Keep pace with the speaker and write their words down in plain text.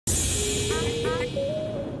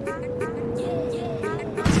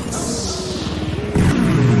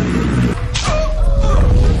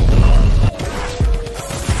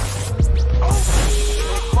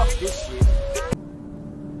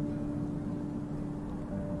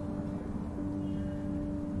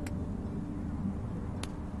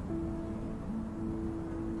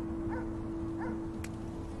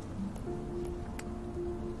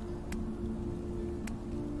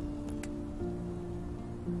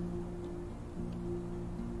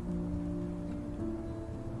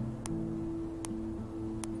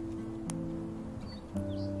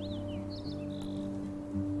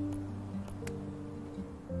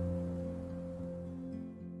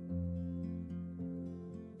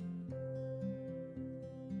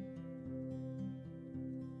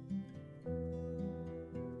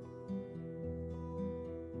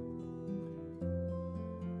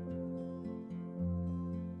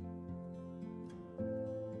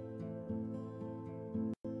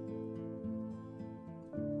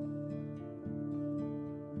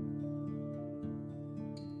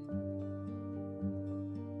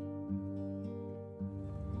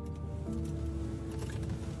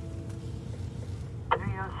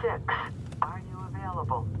246. Are you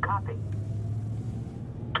available? Copy.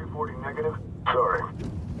 240 negative. Sorry.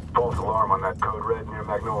 False alarm on that code red near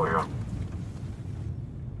Magnolia.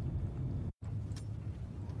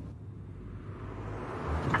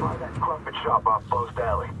 Try that crumpet shop off Post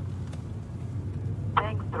Alley.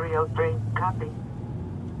 Thanks, 303. Copy.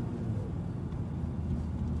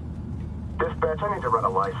 Dispatch, I need to run a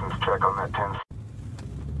license check on that 10.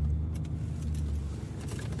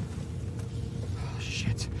 Oh,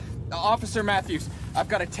 shit. Officer Matthews, I've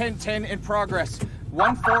got a 1010 in progress.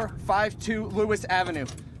 1452 Lewis Avenue.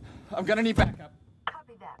 I'm gonna need backup.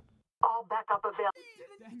 Copy that. All backup available.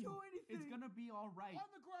 Daniel, it's gonna be all right. On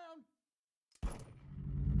the ground.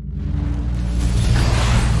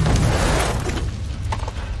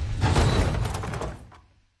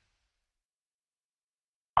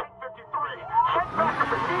 Set backup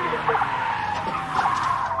immediately!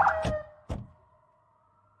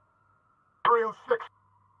 306.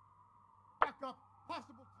 Backup,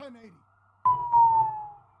 possible 1080.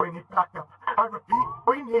 We need backup. I repeat,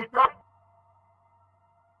 we need backup.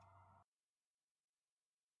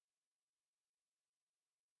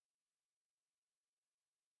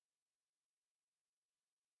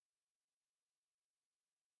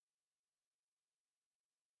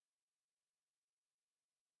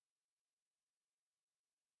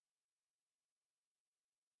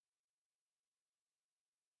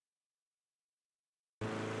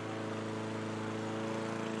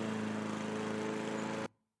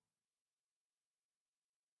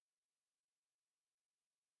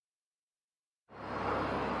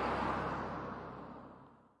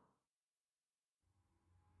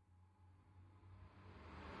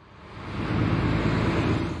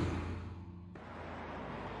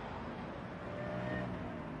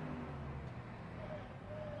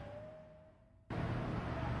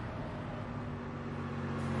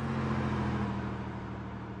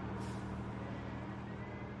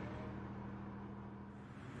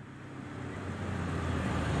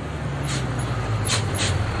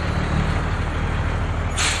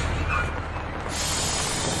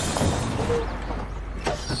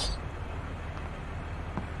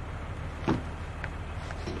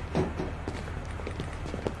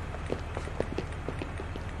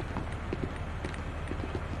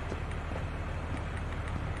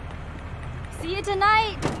 See you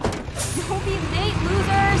tonight! Don't be late,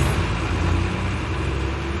 losers!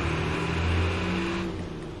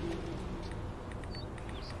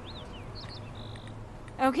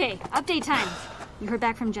 Okay, update time. You heard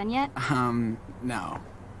back from Jen yet? No.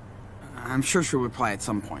 I'm sure she'll reply at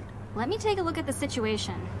some point. Let me take a look at the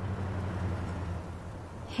situation.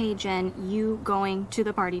 Hey, Jen, you going to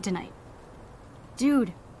the party tonight?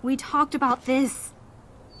 Dude, we talked about this.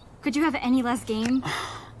 Could you have any less game?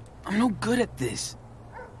 I'm no good at this.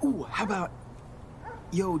 Ooh, how about...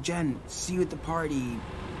 Yo, Jen, see you at the party.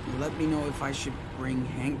 Let me know if I should bring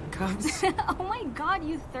handcuffs. Oh my god,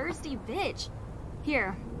 you thirsty bitch.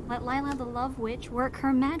 Here, let Lila the Love Witch work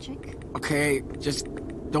her magic. Okay, just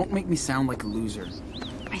don't make me sound like a loser.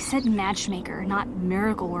 I said matchmaker, not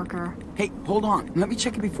miracle worker. Hey, hold on. Let me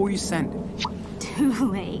check it before you send. Too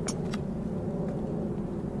late.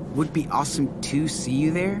 Would be awesome to see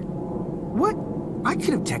you there. What? I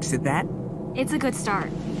could have texted that. It's a good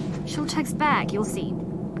start. She'll text back, you'll see.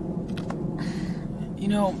 You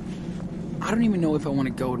know, I don't even know if I want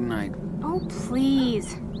to go tonight. Oh,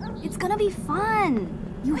 please. It's gonna be fun.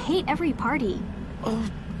 You hate every party. Oh,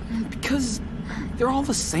 because they're all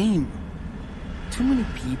the same. Too many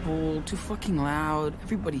people, too fucking loud,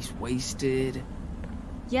 everybody's wasted.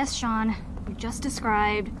 Yes, Sean, you just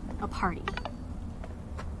described a party.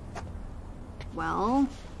 Well,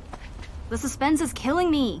 the suspense is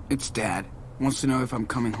killing me. It's Dad. Wants to know if I'm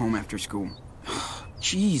coming home after school.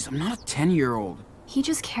 Jeez, I'm not a 10-year-old. He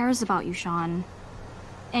just cares about you, Sean.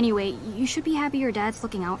 Anyway, you should be happy your dad's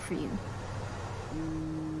looking out for you.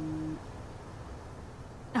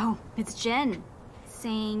 Oh, it's Jen.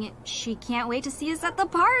 Saying she can't wait to see us at the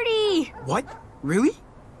party! What? Really?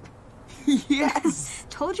 Yes!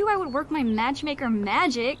 Told you I would work my matchmaker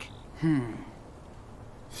magic.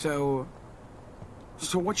 So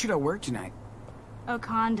what should I wear tonight? A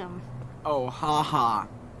condom. Oh, haha.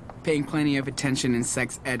 Paying plenty of attention in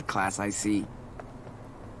sex ed class, I see.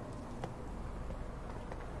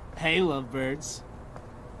 Hey, lovebirds.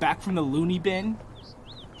 Back from the loony bin?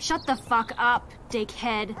 Shut the fuck up,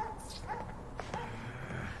 dickhead.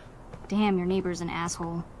 Damn, your neighbor's an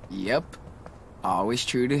asshole. Yep. Always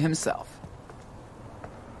true to himself.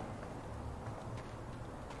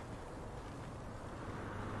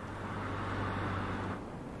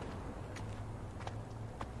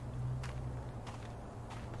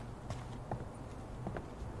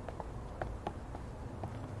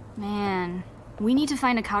 Man, we need to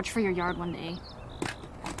find a couch for your yard one day.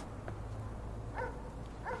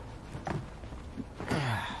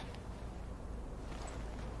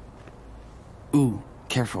 Ooh,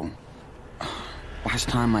 careful. Last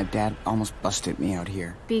time my dad almost busted me out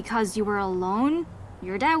here. Because you were alone?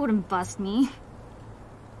 Your dad wouldn't bust me.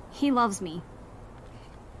 He loves me.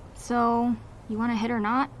 So, you want to hit or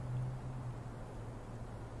not?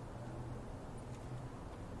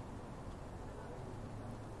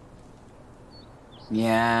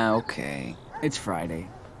 Yeah, okay. It's Friday.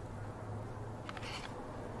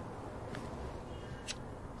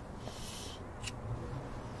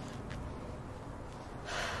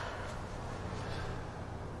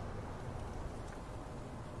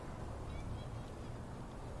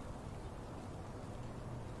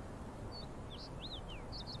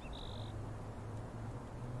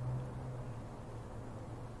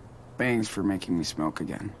 Thanks for making me smoke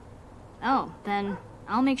again. Oh, then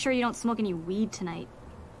I'll make sure you don't smoke any weed tonight.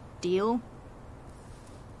 Deal?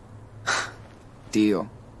 Deal.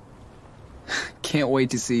 Can't wait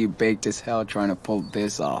to see you baked as hell trying to pull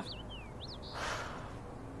this off.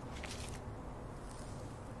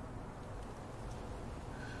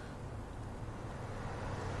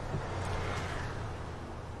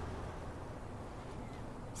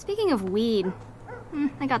 Speaking of weed,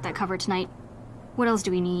 I got that covered tonight. What else do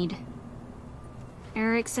we need?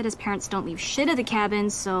 Eric said his parents don't leave shit at the cabin,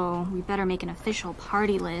 so we better make an official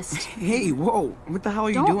party list. Hey, whoa, what the hell are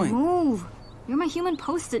you Don't doing? move. You're my human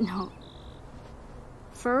post-it note.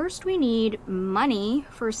 First, we need money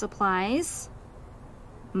for supplies,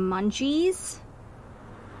 munchies,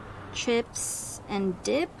 chips and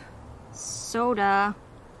dip, soda,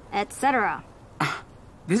 etc.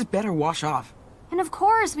 This better wash off. And of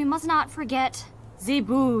course, we must not forget the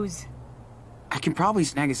booze. I can probably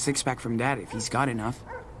snag a six-pack from Dad if he's got enough.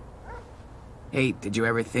 Hey, did you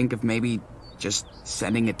ever think of maybe just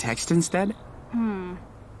sending a text instead? Oh,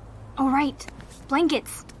 right.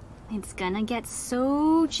 Blankets. It's gonna get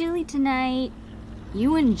so chilly tonight.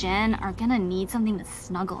 You and Jen are gonna need something to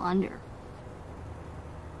snuggle under.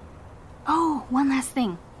 Oh, one last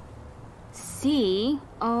thing.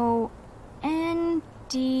 C-O-N-D-O...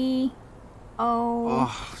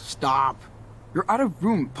 Oh, stop. You're out of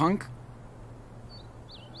room, punk.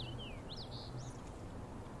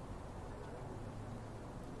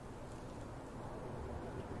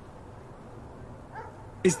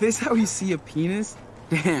 Is this how you see a penis?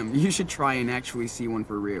 Damn, you should try and actually see one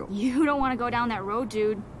for real. You don't want to go down that road,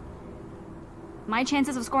 dude. My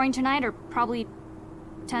chances of scoring tonight are probably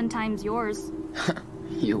 10 times yours.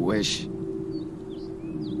 You wish.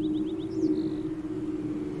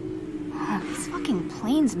 These fucking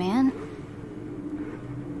planes, man.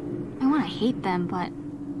 I want to hate them, but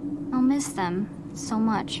I'll miss them so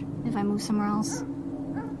much if I move somewhere else.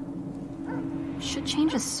 Shit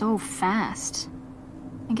changes so fast.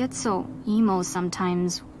 I get so emo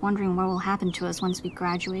sometimes, wondering what will happen to us once we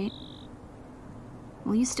graduate.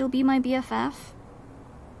 Will you still be my BFF?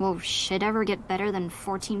 Will shit ever get better than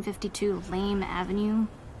 1452 Lame Avenue?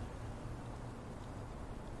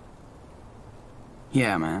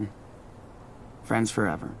 Yeah, man. Friends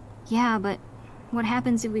forever. Yeah, but what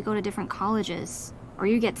happens if we go to different colleges? Or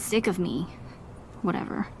you get sick of me?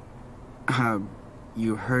 Whatever.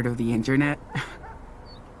 You heard of the internet?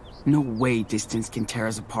 No way distance can tear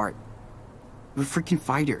us apart. We're freaking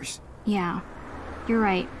fighters. Yeah, you're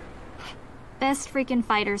right. Best freaking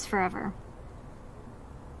fighters forever.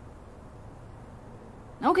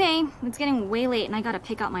 Okay, it's getting way late and I gotta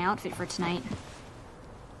pick out my outfit for tonight.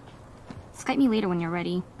 Skype me later when you're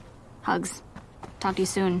ready. Hugs. Talk to you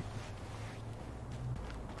soon.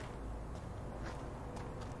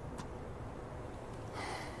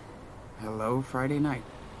 Hello, Friday night.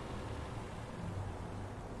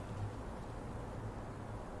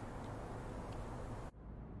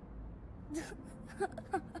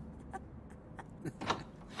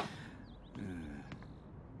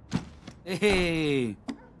 Hey,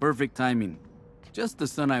 perfect timing. Just the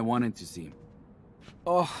son I wanted to see.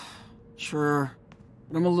 Oh, sure.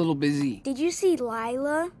 But I'm a little busy. Did you see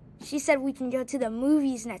Lila? She said we can go to the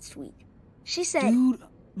movies next week. She said... Dude,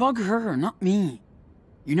 bug her, not me.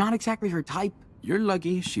 You're not exactly her type. You're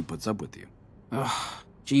lucky she puts up with you. Ugh,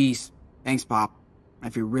 jeez. Thanks, Pop. I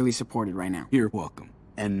feel really supported right now. You're welcome.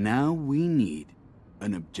 And now we need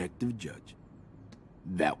an objective judge.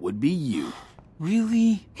 That would be you.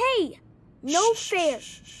 Really? Hey! No fair!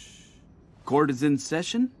 Court is in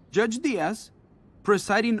session. Judge Diaz,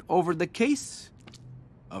 presiding over the case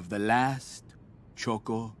of the last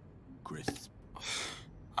Choco Crisp.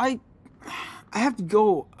 I have to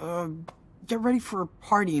go, get ready for a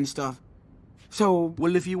party and stuff. So,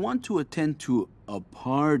 Well, if you want to attend to a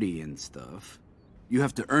party and stuff, you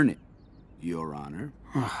have to earn it, Your Honor.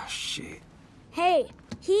 oh, shit. Hey,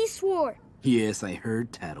 he swore. Yes, I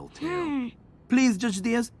heard tattletale. Please, Judge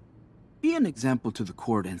Diaz, be an example to the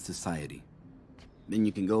court and society. Then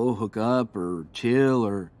you can go hook up or chill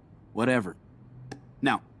or whatever.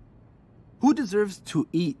 Now, who deserves to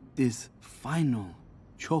eat this final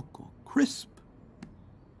Choco Crisp?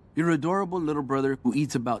 Your adorable little brother who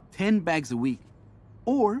eats about 10 bags a week,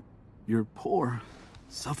 or your poor,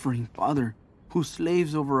 suffering father who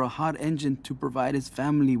slaves over a hot engine to provide his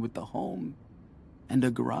family with a home and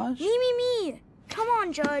a garage? Me. Come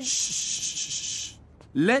on, Judge. Shh.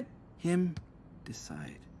 Let him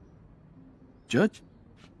decide. Judge,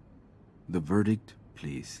 the verdict,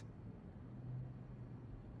 please.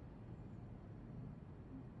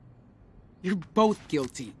 You're both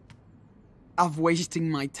guilty of wasting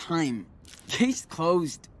my time. Case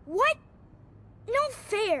closed. What? No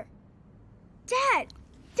fair. Dad.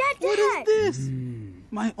 What is this?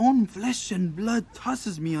 My own flesh and blood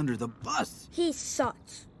tosses me under the bus. He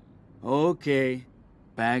sucks. Okay,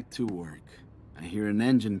 back to work. I hear an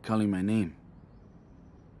engine calling my name.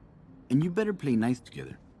 And you better play nice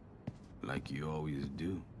together, like you always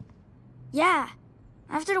do. Yeah.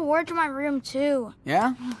 I have to work in my room, too.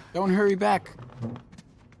 Yeah? Don't hurry back.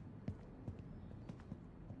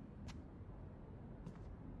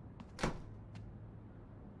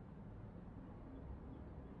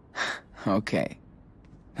 Okay.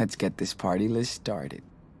 Let's get this party list started.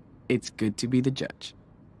 It's good to be the judge.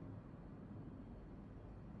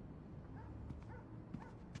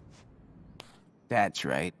 That's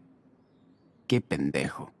right. Que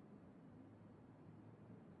pendejo.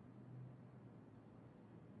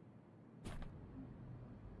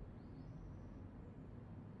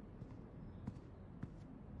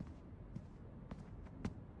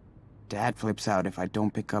 Dad flips out if I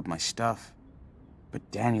don't pick up my stuff. But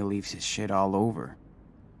Daniel leaves his shit all over.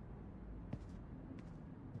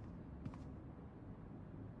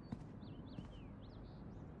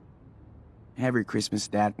 Every Christmas,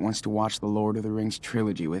 Dad wants to watch the Lord of the Rings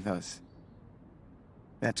trilogy with us.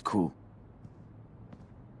 That's cool.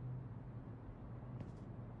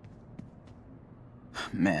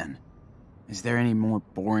 Man, is there any more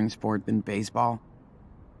boring sport than baseball?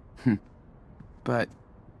 But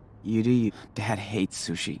you do you. Dad hates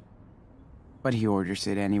sushi. But he orders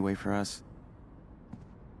it anyway for us.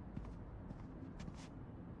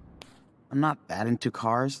 I'm not that into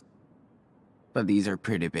cars, but these are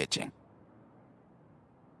pretty bitching.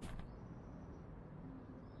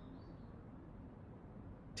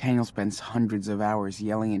 Daniel spends hundreds of hours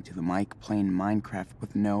yelling into the mic playing Minecraft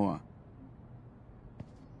with Noah.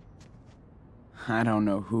 I don't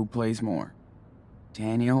know who plays more,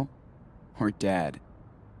 Daniel or Dad.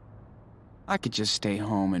 I could just stay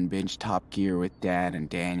home and binge Top Gear with Dad and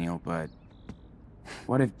Daniel, but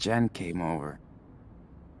what if Jen came over?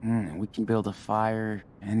 We can build a fire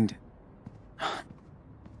and...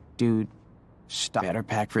 Dude, stop. Better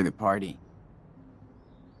pack for the party.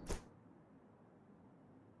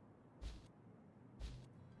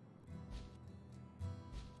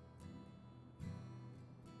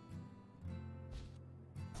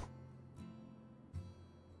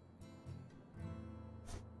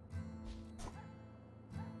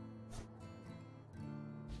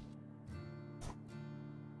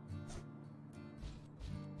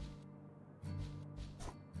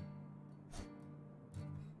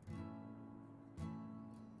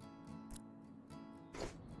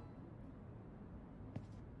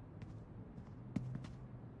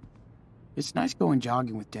 It's nice going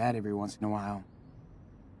jogging with Dad every once in a while.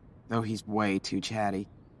 Though he's way too chatty.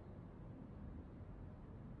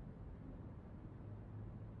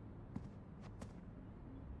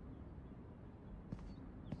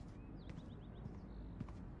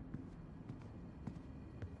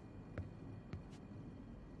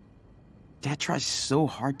 Dad tries so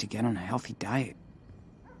hard to get on a healthy diet.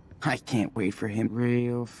 I can't wait for him.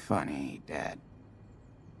 Real funny, Dad.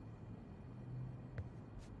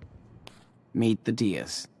 Meet the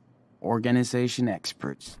Diaz, organization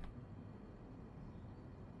experts.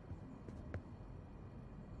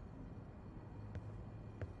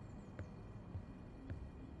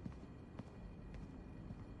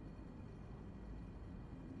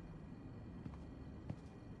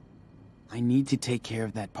 I need to take care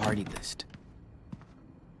of that party list.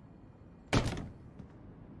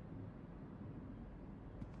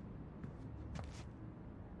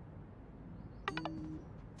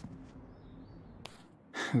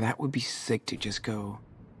 That would be sick to just go...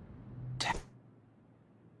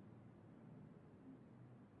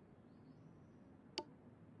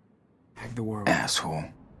 save the world. Asshole.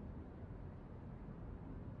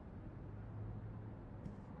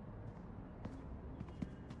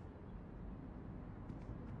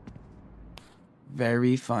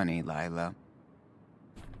 Very funny, Lila.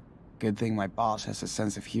 Good thing my boss has a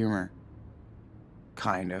sense of humor.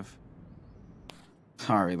 Kind of.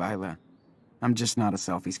 Sorry, Lila. I'm just not a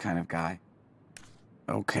selfies kind of guy.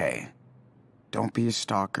 Okay. Don't be a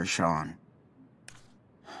stalker, Sean.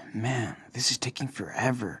 Man, this is taking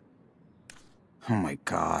forever. Oh my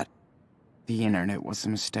god. The internet was a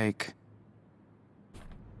mistake.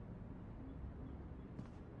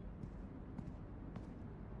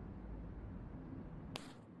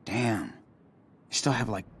 Damn. I still have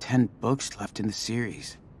like 10 books left in the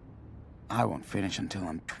series. I won't finish until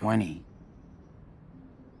I'm 20.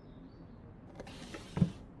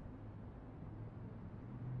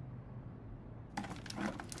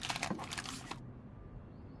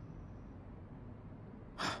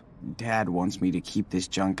 Dad wants me to keep this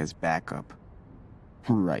junk as backup.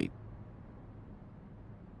 Right.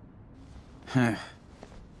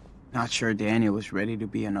 Not sure Daniel is ready to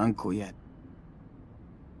be an uncle yet.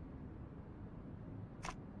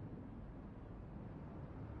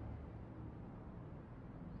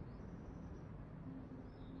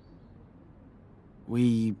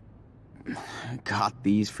 We got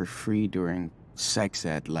these for free during sex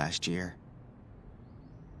ed last year.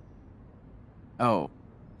 Oh,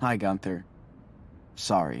 hi Gunther.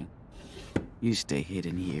 Sorry. You stay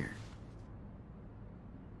hidden here.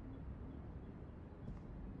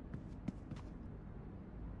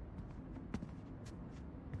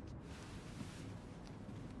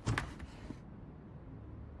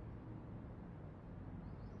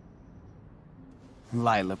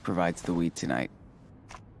 Lila provides the weed tonight.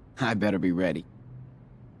 I better be ready.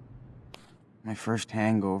 My first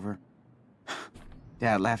hangover.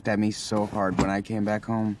 Dad laughed at me so hard when I came back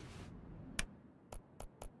home.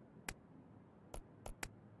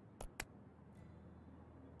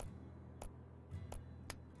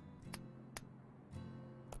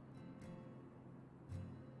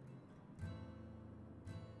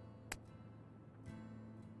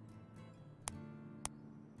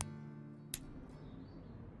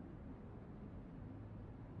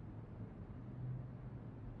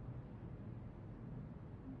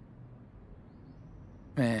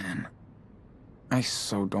 Man, I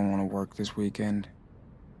so don't want to work this weekend.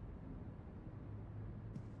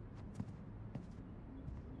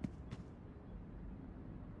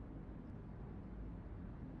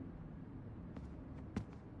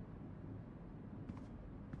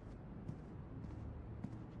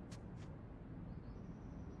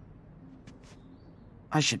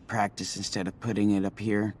 I should practice instead of putting it up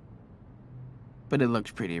here. But it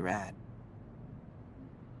looks pretty rad.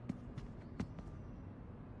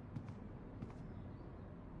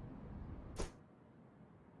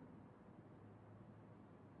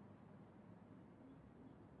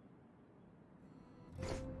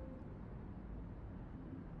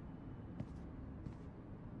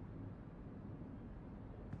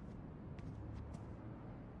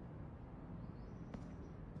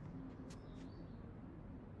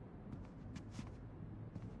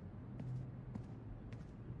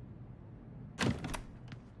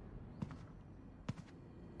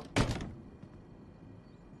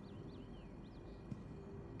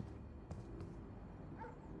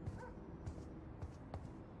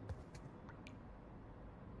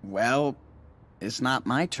 Well, it's not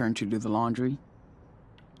my turn to do the laundry.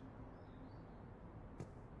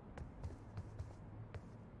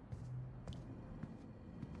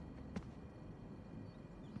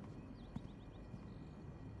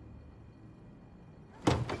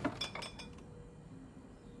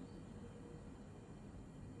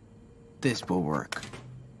 This will work.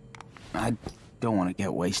 I don't want to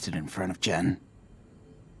get wasted in front of Jen.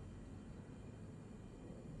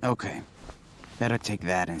 Okay. Better take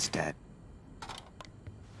that instead.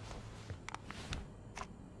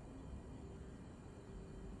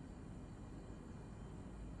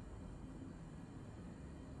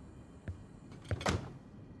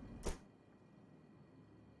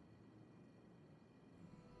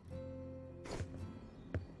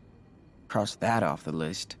 Cross that off the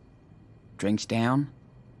list. Drinks down,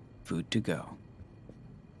 food to go.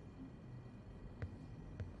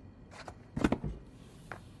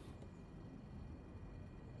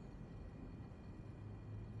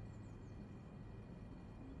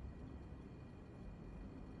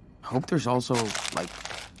 Hope there's also, like,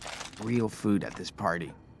 real food at this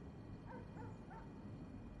party.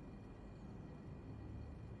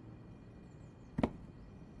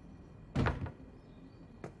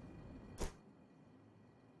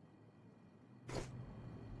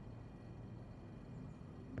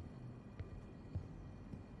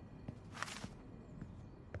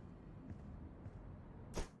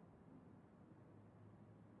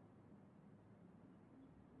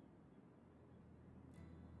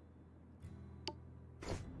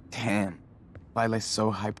 Lila's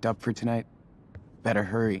so hyped up for tonight. Better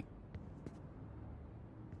hurry.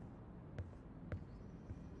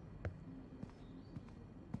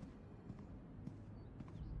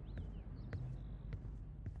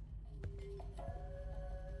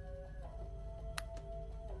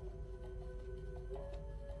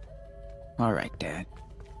 All right, Dad.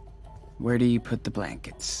 Where do you put the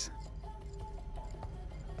blankets?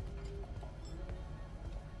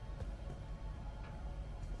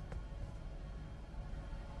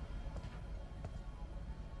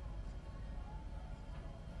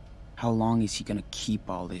 How long is he gonna keep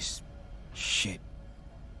all this shit?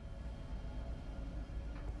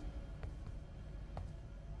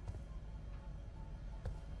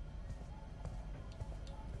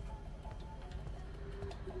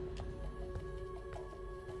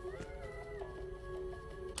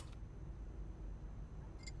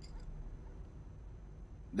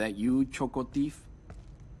 That you, Choco Thief?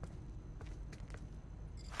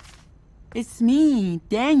 It's me,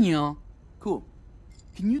 Daniel. Cool.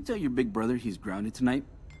 Can you tell your big brother he's grounded tonight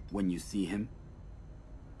when you see him?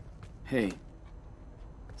 Hey,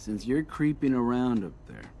 since you're creeping around up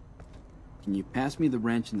there, can you pass me the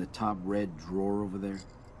wrench in the top red drawer over there?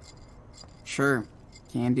 Sure,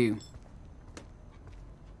 can do.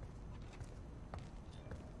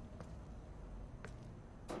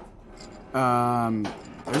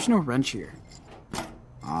 There's no wrench here.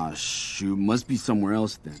 Ah, shoot, must be somewhere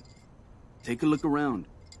else then. Take a look around.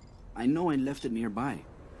 I know I left it nearby.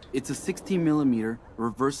 It's a 16mm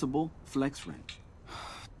reversible flex wrench.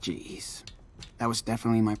 Jeez. That was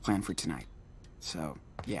definitely my plan for tonight. So,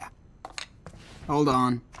 yeah. Hold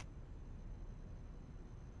on.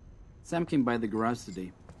 Sam came by the garage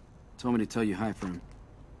today. Told me to tell you hi for him.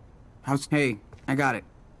 Hey, I got it.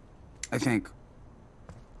 I think.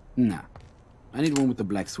 Nah. I need one with the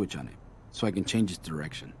black switch on it, so I can change its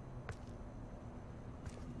direction.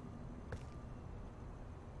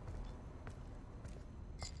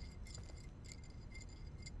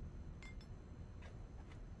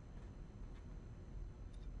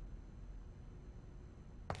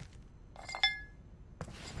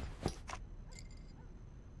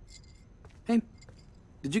 Hey,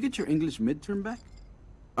 did you get your English midterm back?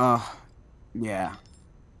 Yeah.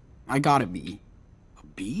 I got a B. A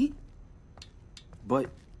B? But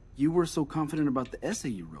you were so confident about the essay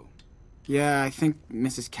you wrote. Yeah, I think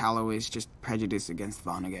Mrs. Calloway is just prejudiced against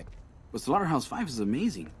Vonnegut. But Slaughterhouse 5 is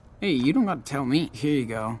amazing. Hey, you don't gotta tell me. Here you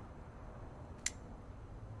go.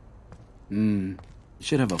 You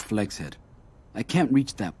should have a flex head. I can't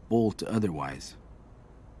reach that bolt otherwise.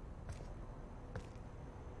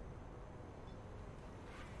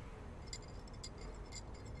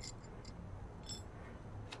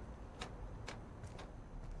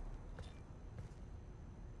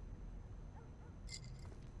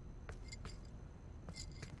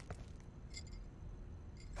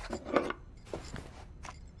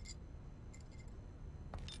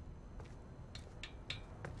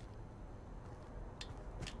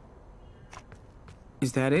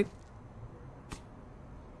 Is that it?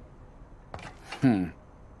 Wrong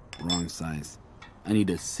size. I need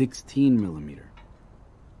a 16mm.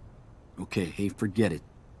 Okay, hey, forget it.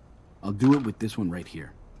 I'll do it with this one right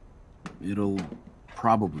here. It'll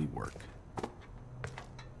probably work.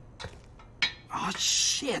 Oh,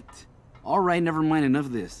 shit! Alright, never mind, enough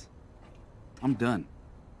of this. I'm done.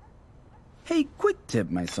 Hey, quick tip,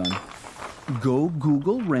 my son. Go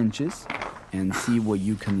Google wrenches and see what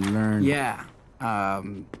you can learn. Yeah,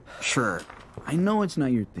 sure. I know it's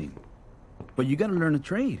not your thing, but you gotta learn a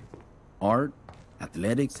trade. Art,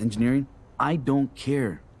 athletics, engineering, I don't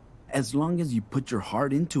care. As long as you put your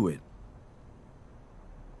heart into it.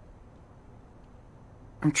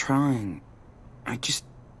 I'm trying. I just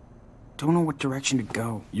don't know what direction to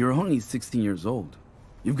go. You're only 16 years old.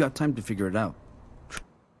 You've got time to figure it out.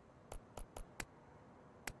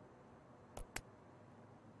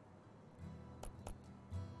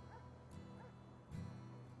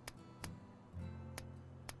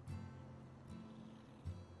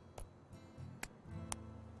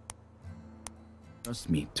 Trust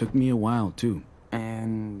me, took me a while too.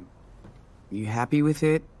 And you happy with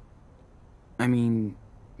it? I mean,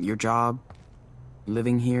 your job,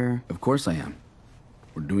 living here? Of course I am.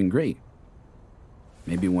 We're doing great.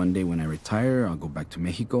 Maybe one day when I retire, I'll go back to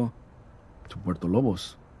Mexico, to Puerto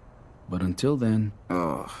Lobos. But until then...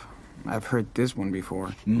 Ugh, I've heard this one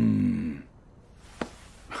before. I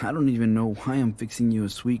don't even know why I'm fixing you a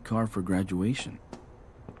sweet car for graduation.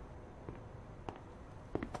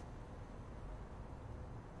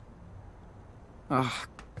 Ugh,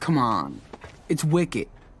 come on. It's wicked.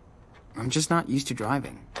 I'm just not used to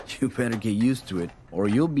driving. You better get used to it, or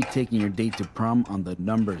you'll be taking your date to prom on the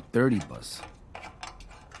number 30 bus.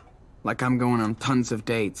 Like I'm going on tons of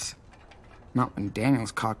dates. Not when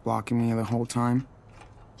Daniel's cock-blocking me the whole time.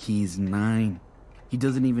 He's 9. He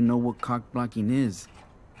doesn't even know what cock-blocking is.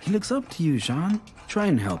 He looks up to you, Sean. Try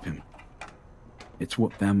and help him. It's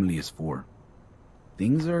what family is for.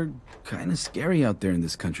 Things are kind of scary out there in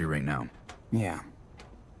this country right now. Yeah.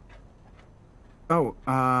 Oh,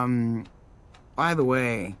 by the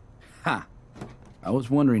way... Ha! I was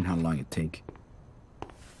wondering how long it'd take.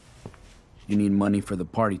 You need money for the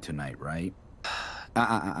party tonight, right?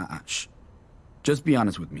 Shh. Just be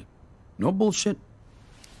honest with me. No bullshit.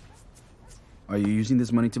 Are you using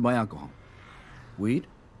this money to buy alcohol? Weed?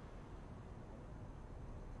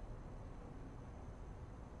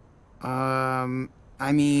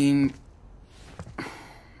 I mean...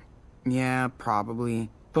 Yeah, probably.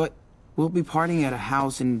 But we'll be partying at a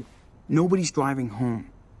house and nobody's driving home.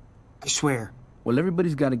 I swear. Well,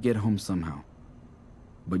 everybody's got to get home somehow.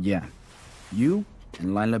 But yeah, you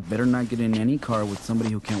and Lila better not get in any car with somebody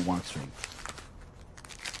who can't walk straight.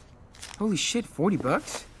 Holy shit,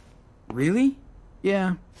 $40? Really?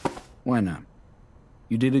 Yeah, why not?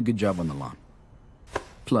 You did a good job on the lawn.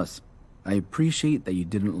 Plus, I appreciate that you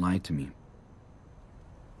didn't lie to me.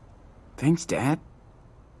 Thanks, Dad.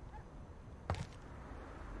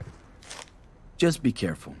 Just be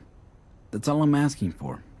careful. That's all I'm asking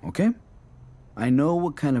for, okay? I know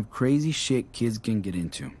what kind of crazy shit kids can get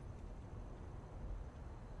into.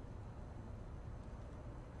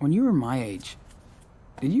 When you were my age,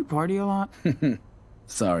 did you party a lot?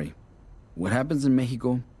 Sorry. What happens in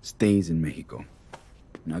Mexico stays in Mexico.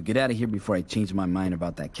 Now get out of here before I change my mind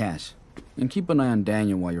about that cash. And keep an eye on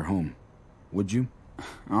Daniel while you're home. Would you?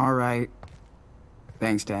 All right.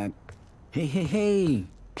 Thanks, Dad. Hey.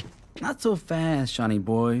 Not so fast, Shawnee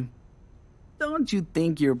boy. Don't you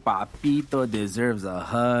think your papito deserves a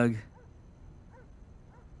hug?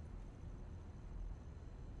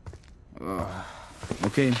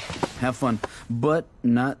 Okay, have fun, but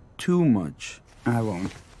not too much. I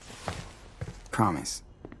won't. Promise.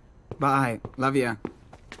 Bye. Love ya.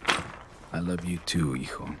 I love you too,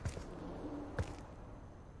 hijo.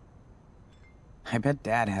 I bet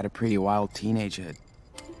Dad had a pretty wild teenagehood,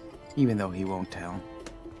 even though he won't tell.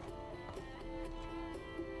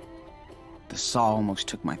 The saw almost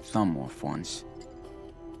took my thumb off once.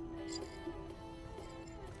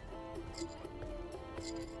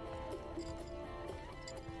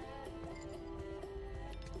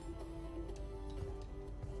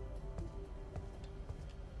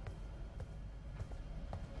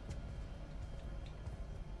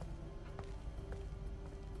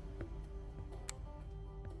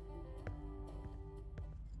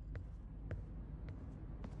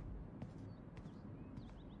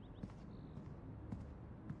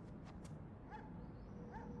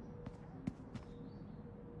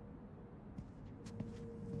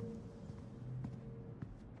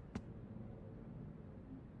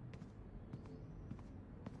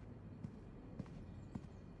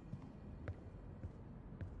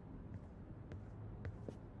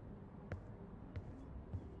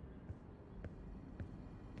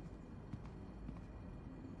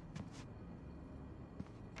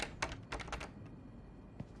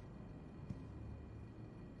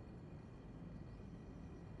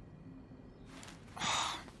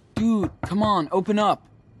 Dude, come on, open up.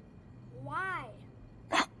 Why?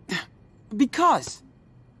 Because.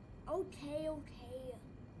 Okay.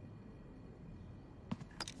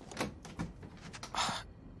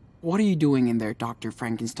 What are you doing in there, Dr.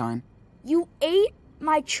 Frankenstein? You ate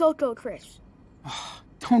my Choco Crisps.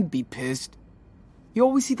 Don't be pissed. You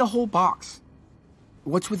always see the whole box.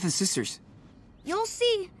 What's with the sisters? You'll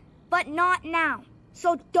see, but not now.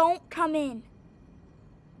 So don't come in.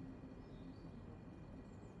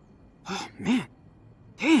 Oh, man.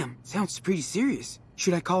 Damn, sounds pretty serious.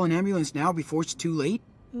 Should I call an ambulance now before it's too late?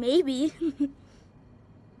 Maybe.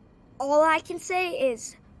 All I can say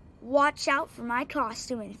is, watch out for my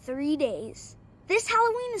costume in 3 days. This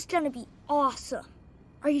Halloween is gonna be awesome.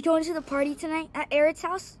 Are you going to the party tonight at Eric's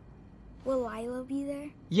house? Will Lila be there?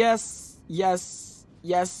 Yes,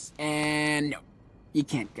 and no. You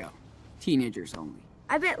can't go. Teenagers only.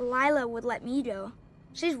 I bet Lila would let me go.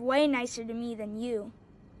 She's way nicer to me than you.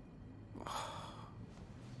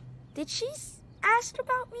 Did she ask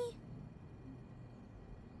about me?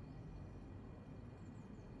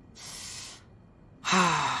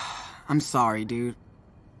 I'm sorry, dude.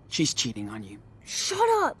 She's cheating on you. Shut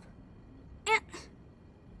up! And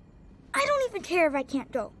I don't even care if I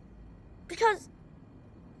can't go. Because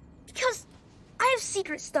I have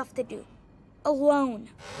secret stuff to do. Alone.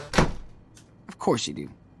 course you do.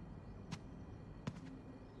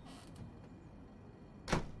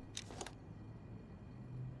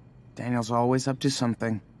 Daniel's always up to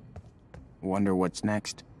something. Wonder what's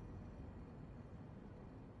next.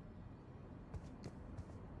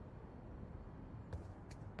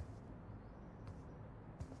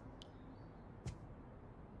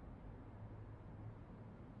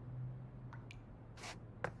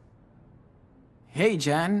 Hey,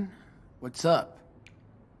 Jen. What's up?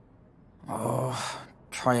 Oh,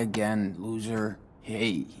 try again, loser.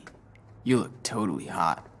 Hey, you look totally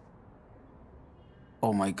hot.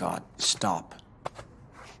 Oh my god, stop.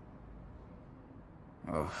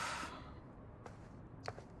 Ugh.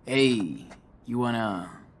 Hey, you wanna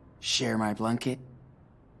share my blanket?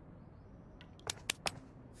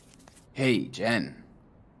 Hey, Jen.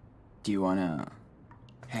 Do you wanna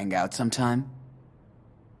hang out sometime?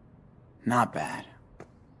 Not bad.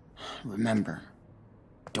 Remember,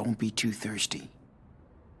 don't be too thirsty.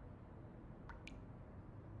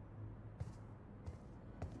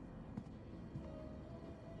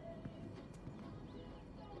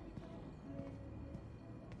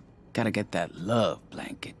 Gotta get that love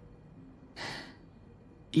blanket.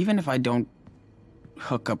 Even if I don't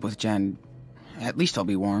hook up with Jen, at least I'll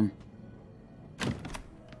be warm.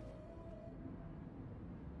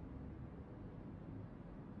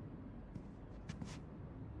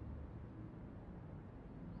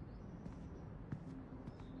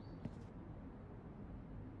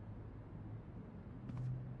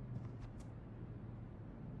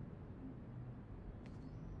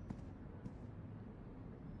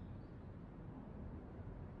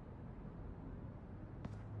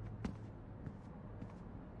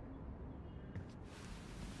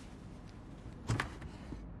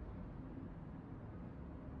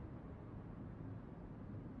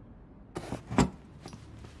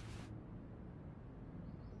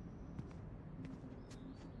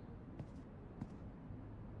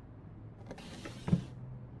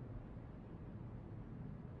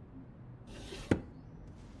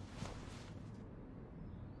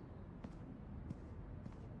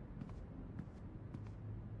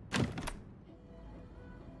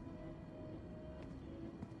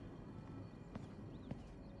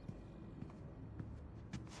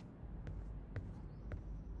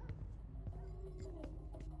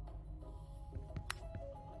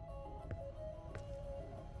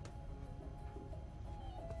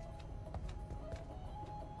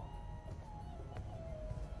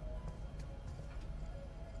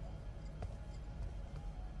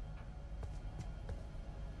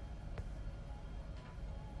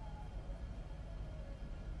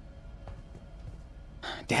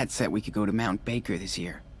 Dad said we could go to Mount Baker this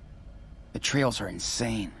year. The trails are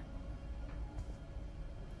insane.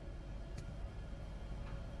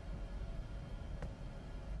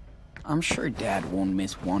 I'm sure Dad won't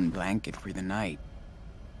miss one blanket for the night.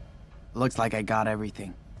 Looks like I got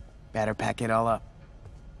everything. Better pack it all up.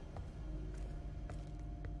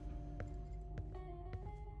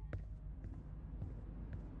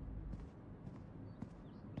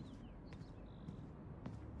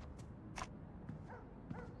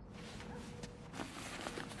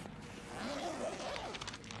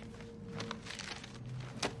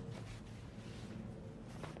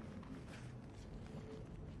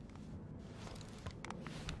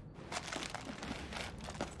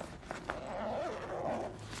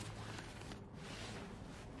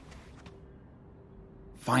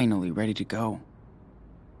 Finally ready to go.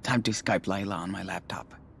 Time to Skype Lila on my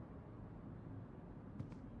laptop.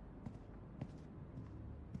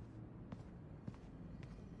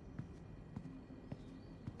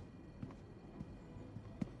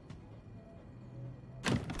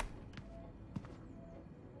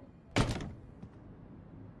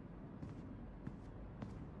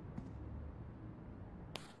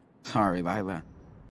 Sorry, Lila.